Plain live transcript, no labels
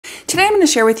Today I'm going to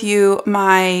share with you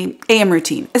my AM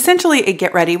routine, essentially a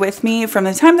get ready with me from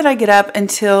the time that I get up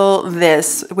until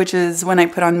this, which is when I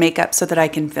put on makeup so that I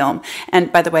can film.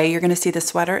 And by the way, you're going to see the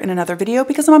sweater in another video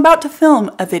because I'm about to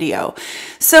film a video.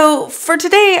 So for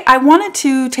today, I wanted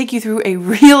to take you through a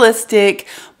realistic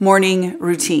morning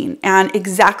routine and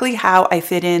exactly how I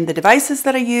fit in the devices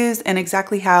that I use and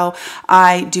exactly how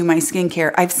I do my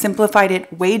skincare. I've simplified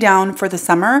it way down for the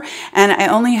summer and I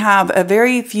only have a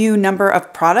very few number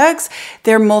of products.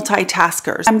 They're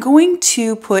multitaskers. I'm going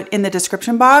to put in the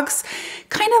description box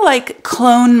kind of like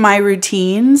clone my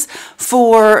routines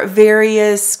for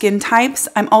various skin types.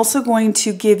 I'm also going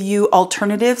to give you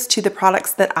alternatives to the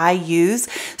products that I use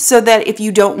so that if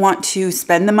you don't want to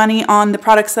spend the money on the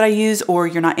products that I use or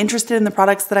you're not interested in the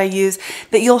products that I use,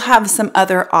 that you'll have some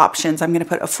other options. I'm going to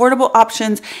put affordable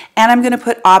options and I'm going to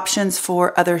put options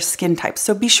for other skin types.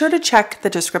 So be sure to check the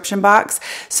description box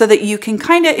so that you can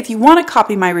kind of, if you want to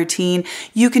copy my routine,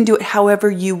 you can do it however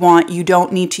you want. You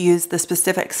don't need to use the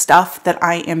specific stuff that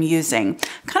I am using.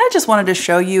 Kind of just wanted to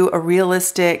show you a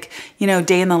realistic,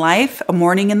 day in the life, a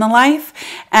morning in the life.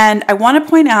 And I want to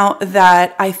point out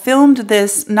that I filmed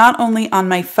this not only on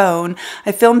my phone,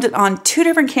 I filmed it on 2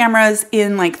 different cameras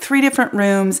in like 3 different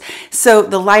rooms. So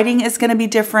the lighting is going to be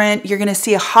different. You're going to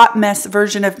see a hot mess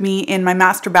version of me in my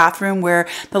master bathroom where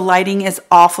the lighting is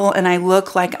awful and I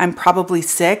look like I'm probably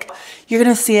sick. You're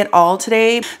going to see it all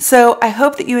today. So I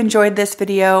hope that you enjoyed this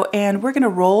video and we're going to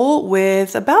roll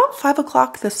with about 5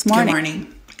 o'clock this morning. Good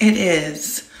morning. It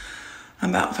is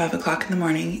about 5 o'clock in the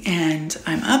morning and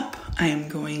I'm up. I am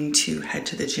going to head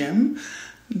to the gym.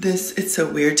 It's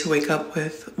so weird to wake up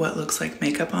with what looks like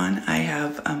makeup on. I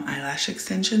have eyelash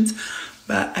extensions,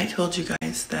 but I told you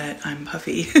guys that I'm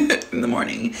puffy in the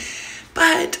morning.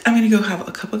 But I'm gonna go have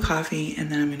a cup of coffee and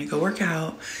then I'm gonna go work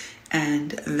out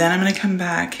and then I'm gonna come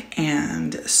back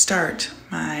and start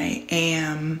my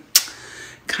AM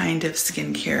kind of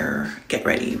skincare get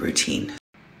ready routine.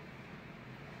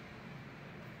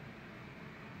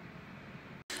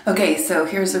 Okay, so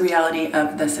here's the reality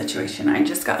of the situation. I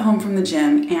just got home from the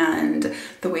gym and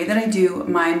the way that I do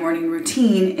my morning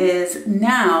routine is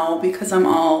now, because I'm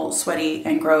all sweaty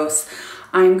and gross,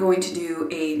 I'm going to do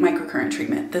a microcurrent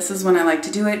treatment. This is when I like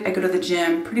to do it. I go to the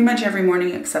gym pretty much every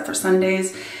morning except for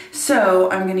Sundays. So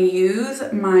I'm gonna use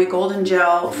my golden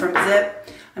gel from Ziip.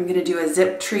 I'm gonna do a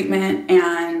Ziip treatment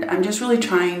and I'm just really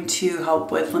trying to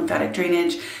help with lymphatic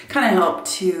drainage, kind of help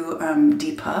to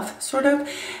depuff, sort of.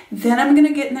 Then I'm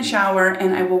gonna get in the shower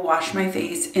and I will wash my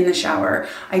face in the shower.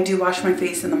 I do wash my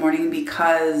face in the morning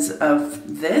because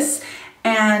of this.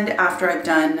 And after I've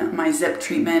done my Ziip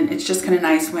treatment, it's just kind of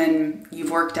nice when you've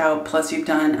worked out plus you've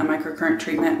done a microcurrent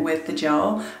treatment with the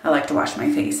gel. I like to wash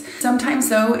my face. Sometimes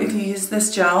though, if you use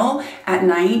this gel at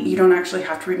night, you don't actually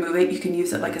have to remove it. You can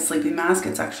use it like a sleeping mask.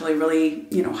 It's actually really,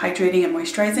 hydrating and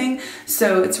moisturizing.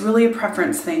 So it's really a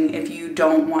preference thing if you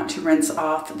don't want to rinse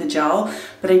off the gel.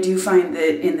 But I do find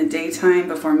that in the daytime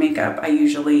before makeup, I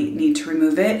usually need to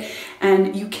remove it.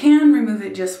 And you can remove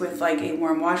it just with like a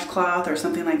warm washcloth or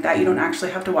something like that. You don't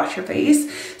actually have to wash your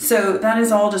face. So that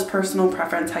is all just personal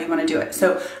preference how you want to do it.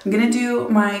 So I'm going to do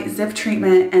my Ziip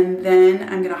treatment and then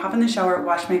I'm going to hop in the shower,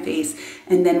 wash my face,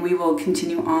 and then we will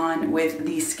continue on with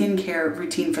the skincare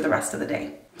routine for the rest of the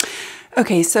day.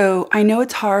 Okay, so I know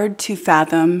it's hard to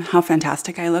fathom how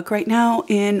fantastic I look right now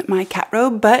in my cat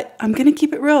robe, but I'm going to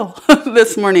keep it real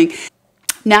this morning.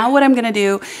 Now what I'm gonna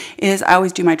do is I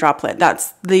always do my Droplette.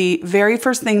 That's the very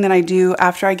first thing that I do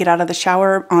after I get out of the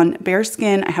shower on bare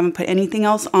skin. I haven't put anything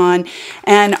else on.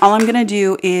 And all I'm gonna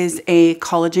do is a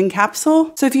collagen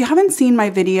capsule. So if you haven't seen my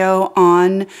video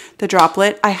on the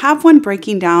Droplette, I have one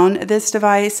breaking down this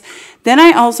device. Then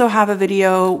I also have a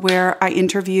video where I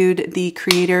interviewed the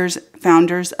creators,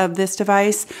 founders of this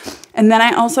device. And then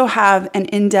I also have an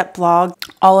in-depth blog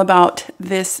all about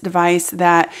this device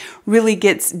that really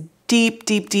gets deep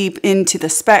into the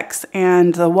specs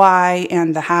and the why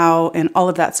and the how and all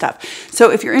of that stuff.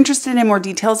 So if you're interested in more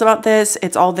details about this,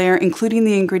 it's all there, including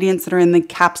the ingredients that are in the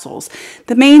capsules.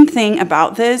 The main thing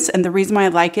about this and the reason why I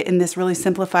like it in this really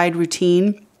simplified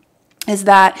routine is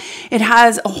that it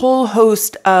has a whole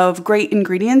host of great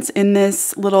ingredients in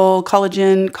this little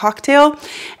collagen cocktail,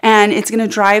 and it's going to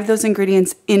drive those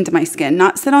ingredients into my skin,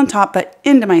 not sit on top, but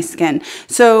into my skin.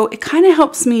 So it kind of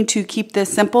helps me to keep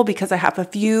this simple because I have a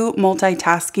few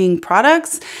multitasking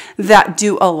products that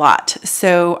do a lot.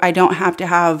 So I don't have to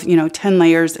have, 10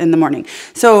 layers in the morning.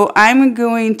 So I'm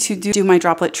going to do my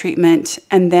Droplette treatment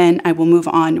and then I will move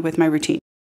on with my routine.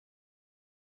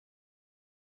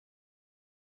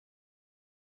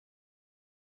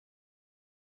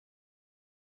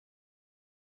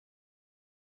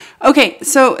 Okay,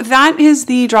 so that is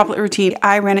the droplet routine.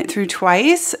 I ran it through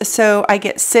twice, so I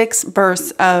get 6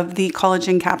 bursts of the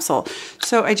collagen capsule.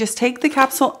 So I just take the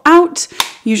capsule out.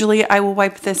 Usually I will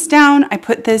wipe this down. I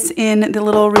put this in the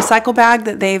little recycle bag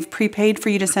that they've prepaid for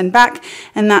you to send back,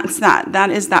 and that's that. That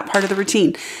is that part of the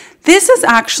routine. This is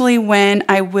actually when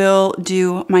I will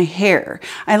do my hair.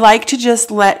 I like to just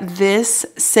let this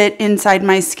sit inside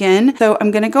my skin. So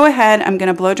I'm gonna go ahead, I'm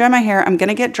gonna blow dry my hair, I'm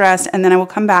gonna get dressed, and then I will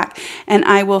come back and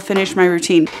I will finish my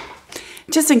routine.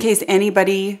 Just in case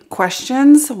anybody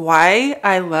questions why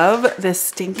I love this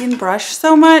stinking brush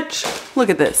so much,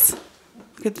 look at this.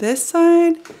 Look at this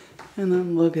side, and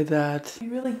then look at that.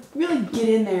 You really get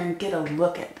in there and get a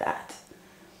look at that.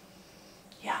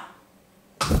 Yeah.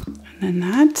 And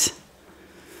then that,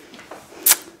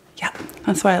 yeah,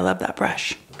 that's why I love that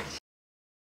brush.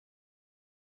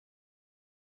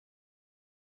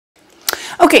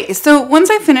 Okay, so once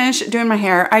I finish doing my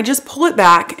hair, I just pull it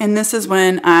back, and this is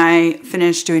when I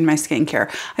finish doing my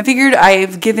skincare. I figured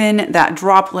I've given that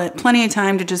droplet plenty of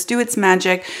time to just do its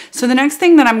magic. So the next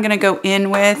thing that I'm gonna go in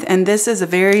with, and this is a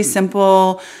very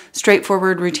simple,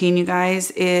 straightforward routine, you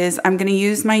guys, is I'm gonna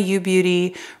use my U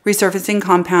Beauty resurfacing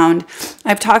compound.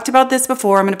 I've talked about this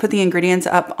before. I'm gonna put the ingredients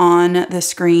up on the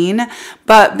screen,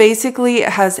 but basically it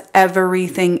has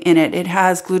everything in it. It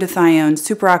has glutathione,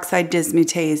 superoxide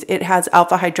dismutase, it has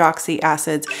alpha hydroxy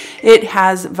acids, it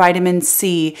has vitamin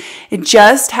C. It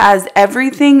just has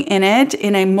everything in it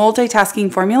in a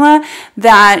multitasking formula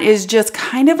that is just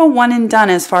kind of a one and done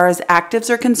as far as actives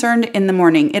are concerned in the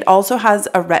morning. It also has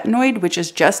a retinoid, which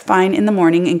is just fine in the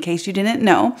morning, in case you didn't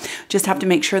know. Just have to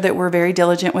make sure that we're very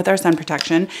diligent with our sun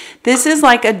protection. This is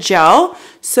like a gel.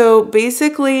 So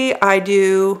basically I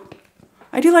do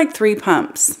like 3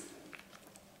 pumps.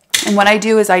 And what I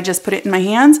do is I just put it in my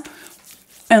hands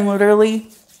and literally,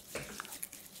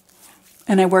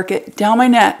 and I work it down my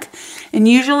neck. And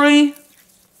usually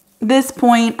this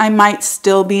point I might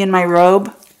still be in my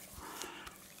robe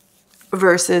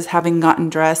versus having gotten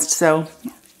dressed. So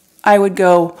I would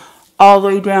go all the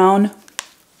way down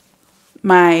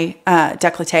my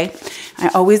décolleté. I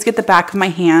always get the back of my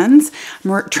hands.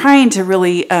 I'm trying to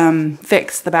really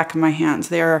fix the back of my hands.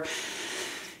 They're,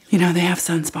 you know, they have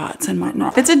sunspots and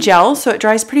whatnot. It's a gel, so it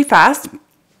dries pretty fast.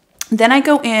 Then I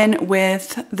go in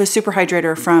with the Super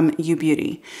Hydrator from U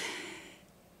Beauty.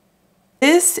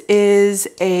 This is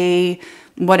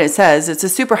what it says, it's a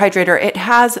super hydrator. It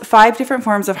has 5 different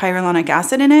forms of hyaluronic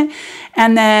acid in it,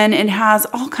 and then it has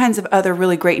all kinds of other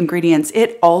really great ingredients.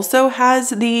 It also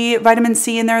has the vitamin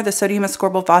C in there, the sodium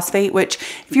ascorbyl phosphate, which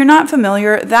if you're not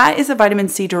familiar, that is a vitamin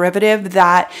C derivative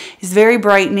that is very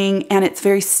brightening, and it's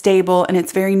very stable, and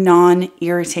it's very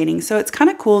non-irritating. So it's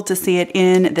kind of cool to see it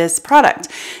in this product.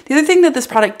 The other thing that this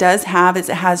product does have is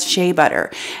it has shea butter,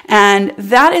 and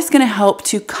that is going to help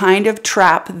to kind of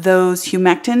trap those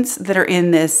humectants that are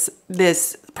in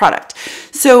this product.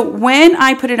 So when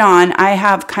I put it on, I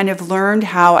have kind of learned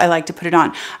how I like to put it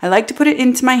on. I like to put it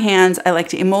into my hands. I like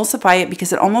to emulsify it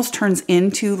because it almost turns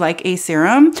into like a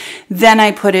serum. Then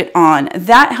I put it on.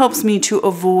 That helps me to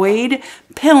avoid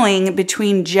pilling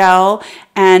between gel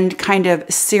and kind of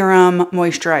serum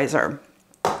moisturizer.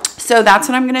 So that's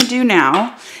what I'm going to do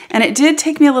now. And it did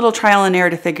take me a little trial and error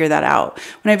to figure that out.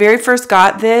 When I very first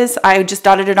got this, I just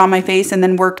dotted it on my face and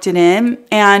then worked it in.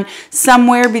 And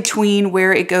somewhere between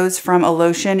where it goes from a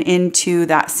lotion into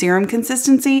that serum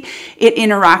consistency, it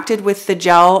interacted with the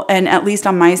gel, and at least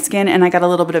on my skin, and I got a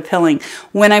little bit of pilling.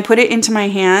 When I put it into my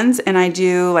hands and I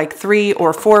do like 3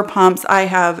 or 4 pumps, I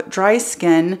have dry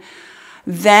skin.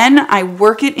 Then I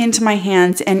work it into my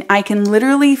hands, and I can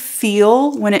literally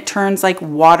feel when it turns like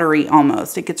watery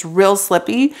almost. It gets real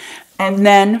slippy, and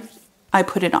then I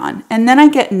put it on, and then I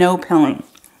get no pilling.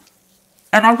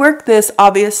 And I work this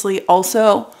obviously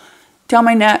also down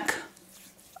my neck.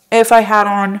 If I had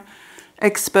on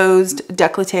exposed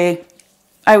décolleté,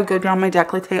 I would go down my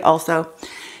décolleté also.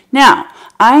 Now,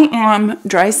 I am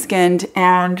dry skinned,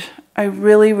 and I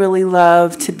really, really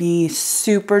love to be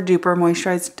super duper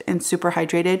moisturized and super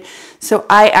hydrated. So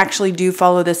I actually do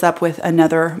follow this up with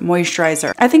another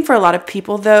moisturizer. I think for a lot of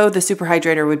people though, the super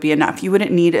hydrator would be enough. You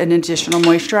wouldn't need an additional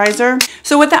moisturizer.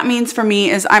 So what that means for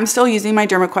me is I'm still using my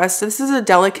Dermaquest. This is a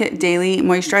delicate daily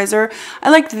moisturizer. I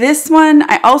like this one.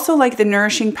 I also like the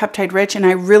Nourishing Peptide Rich, and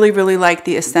I really, really like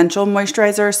the Essential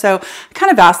Moisturizer. So I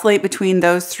kind of vacillate between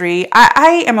those 3.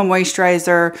 I am a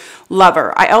moisturizer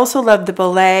lover. I also love the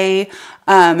Belay,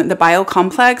 the Bio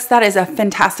Complex. That is a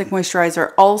fantastic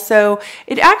moisturizer. Also,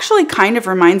 it actually kind of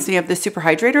reminds me of the Super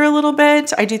Hydrator a little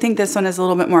bit. I do think this one is a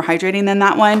little bit more hydrating than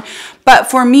that one.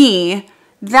 But for me,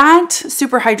 that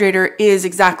super hydrator is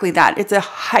exactly that. It's a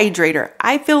hydrator.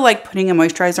 I feel like putting a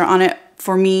moisturizer on it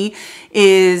for me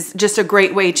is just a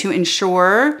great way to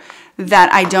ensure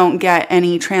that I don't get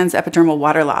any transepidermal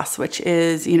water loss, which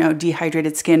is, you know,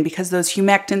 dehydrated skin, because those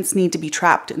humectants need to be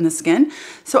trapped in the skin.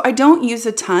 So I don't use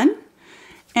a ton,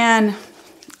 and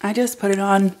I just put it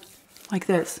on like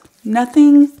this.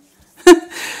 Nothing,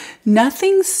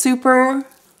 nothing super,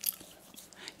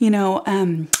 you know,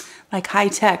 like high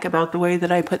tech about the way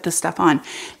that I put this stuff on.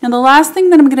 Now, the last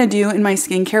thing that I'm gonna do in my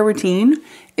skincare routine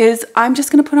is I'm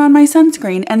just gonna put on my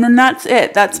sunscreen, and then that's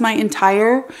it. That's my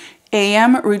entire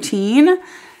AM routine,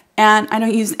 and I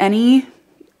don't use any,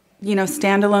 you know,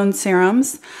 standalone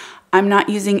serums. I'm not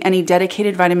using any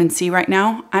dedicated vitamin C right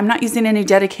now. I'm not using any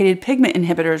dedicated pigment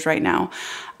inhibitors right now.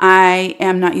 I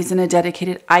am not using a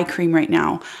dedicated eye cream right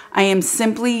now. I am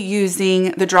simply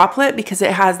using the Droplette because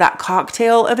it has that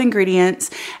cocktail of ingredients.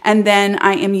 And then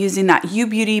I am using that U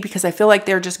Beauty because I feel like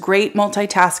they're just great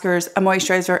multitaskers, a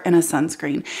moisturizer and a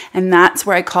sunscreen. And that's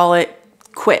where I call it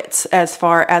quits as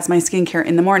far as my skincare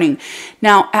in the morning.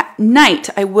 Now at night,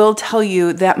 I will tell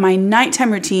you that my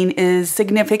nighttime routine is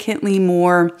significantly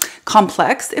more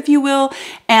complex, if you will.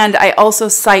 And I also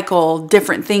cycle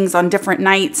different things on different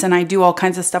nights, and I do all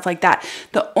kinds of stuff like that.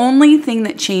 The only thing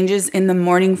that changes in the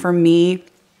morning for me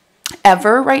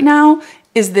ever right now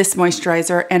is this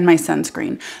moisturizer and my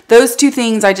sunscreen. Those two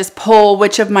things, I just pull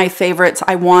which of my favorites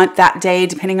I want that day,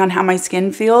 depending on how my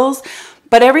skin feels.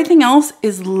 But everything else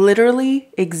is literally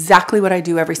exactly what I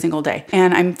do every single day.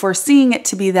 And I'm foreseeing it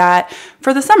to be that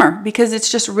for the summer because it's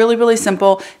just really, really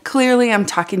simple. Clearly, I'm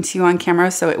talking to you on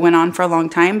camera, so it went on for a long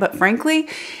time, but frankly,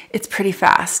 it's pretty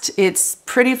fast. It's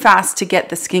pretty fast to get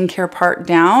the skincare part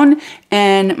down,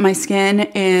 and my skin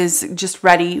is just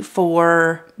ready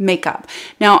for makeup.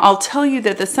 Now, I'll tell you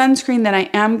that the sunscreen that I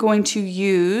am going to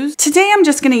use, today I'm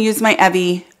just gonna use my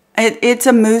Aveeno. It's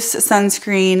a mousse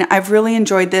sunscreen. I've really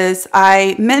enjoyed this.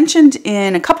 I mentioned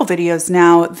in a couple videos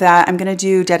now that I'm gonna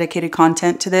do dedicated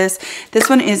content to this. This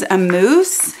one is a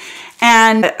mousse,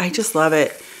 and I just love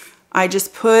it. I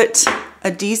just put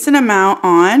a decent amount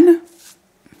on.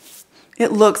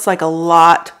 It looks like a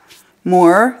lot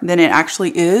more than it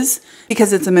actually is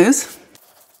because it's a mousse.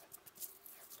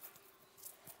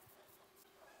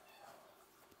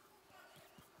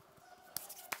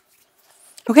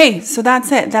 Okay, so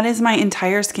that's it. That is my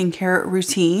entire skincare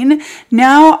routine.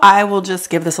 Now I will just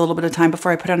give this a little bit of time before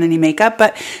I put on any makeup.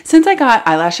 But since I got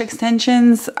eyelash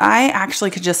extensions, I actually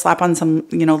could just slap on some,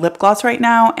 lip gloss right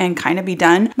now and kind of be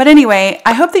done. But anyway,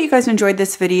 I hope that you guys enjoyed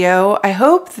this video. I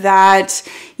hope that,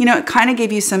 it kind of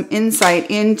gave you some insight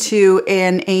into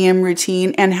an AM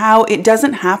routine and how it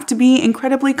doesn't have to be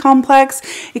incredibly complex.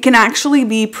 It can actually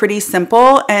be pretty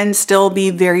simple and still be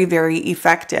very, very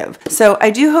effective. So I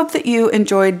do hope that you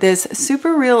enjoyed this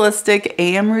super realistic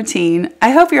AM routine. I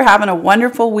hope you're having a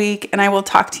wonderful week, and I will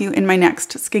talk to you in my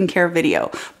next skincare video,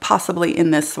 possibly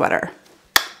in this sweater.